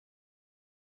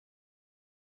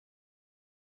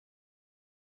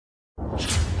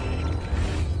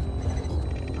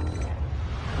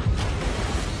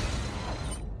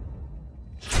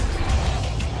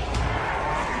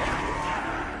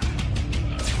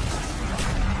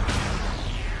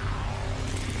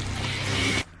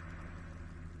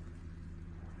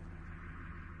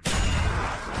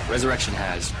Rezurrection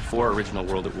has 4 original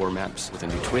World at War maps with a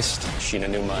new twist. Sheena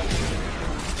Newman,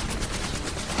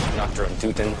 Nocturne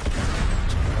Tuten,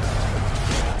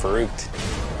 Farouk,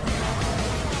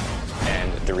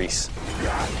 and Darius,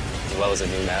 as well as a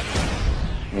new map,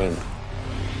 Moon.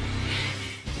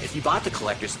 If you bought the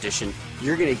Collector's Edition,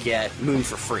 you're going to get Moon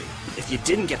for free. If you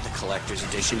didn't get the Collector's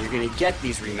Edition, you're going to get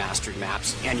these remastered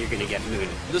maps, and you're going to get Moon.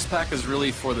 This pack is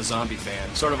really for the zombie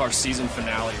fan, sort of our season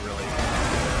finale, really.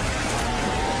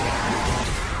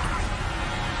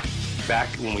 Back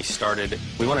when we started,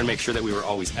 we wanted to make sure that we were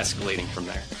always escalating from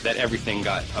there, that everything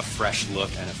got a fresh look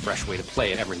and a fresh way to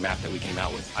play at every map that we came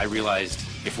out with. I realized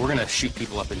if we're going to shoot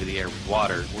people up into the air with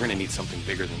water, we're going to need something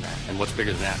bigger than that. And what's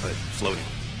bigger than that but floating?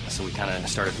 So we kind of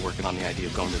started working on the idea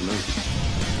of going to the moon.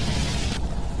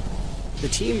 The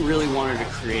team really wanted to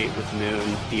create with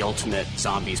Moon the ultimate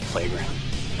zombies playground.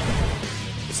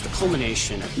 It's the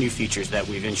culmination of new features that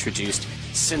we've introduced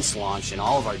since launch in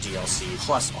all of our DLC,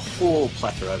 plus a whole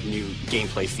plethora of new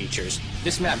gameplay features.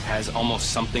 This map has almost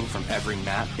something from every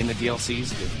map in the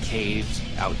DLCs. You have caves,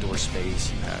 outdoor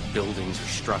space, buildings or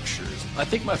structures. I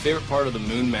think my favorite part of the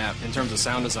Moon map in terms of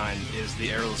sound design is the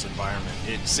airless environment.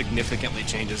 It significantly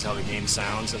changes how the game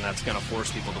sounds, and that's going to force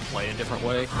people to play a different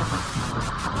way.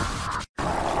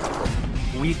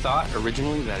 We thought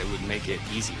originally that it would make it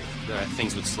easier, that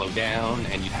things would slow down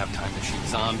and you'd have time to shoot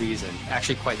zombies, and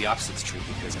actually quite the opposite's true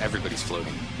because everybody's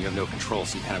floating. You have no control,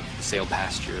 so you kind of sail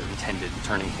past your intended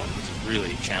turning point, which is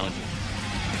really challenging.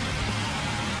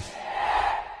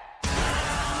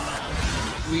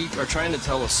 We are trying to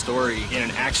tell a story in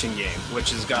an action game,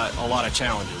 which has got a lot of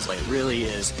challenges. It really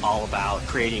is all about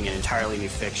creating an entirely new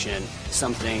fiction,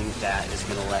 something that is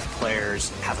going to let players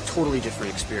have a totally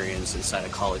different experience inside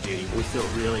of Call of Duty. We feel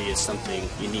it really is something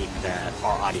unique that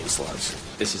our audience loves.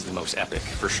 This is the most epic,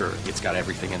 for sure. It's got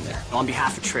everything in there. On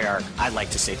behalf of Treyarch, I'd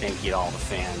like to say thank you to all the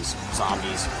fans.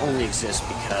 Zombies only exist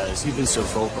because you've been so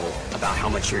vocal about how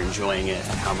much you're enjoying it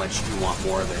and how much you want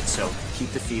more of it. So keep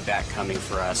the feedback coming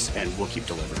for us, and we'll keep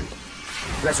delivering.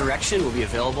 Rezurrection will be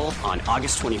available on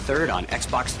August 23rd on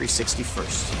Xbox 360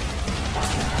 first.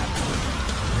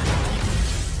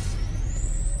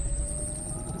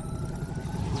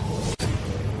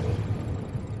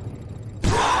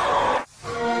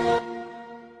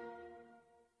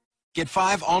 Get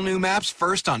 5 all-new maps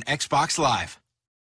first on Xbox Live.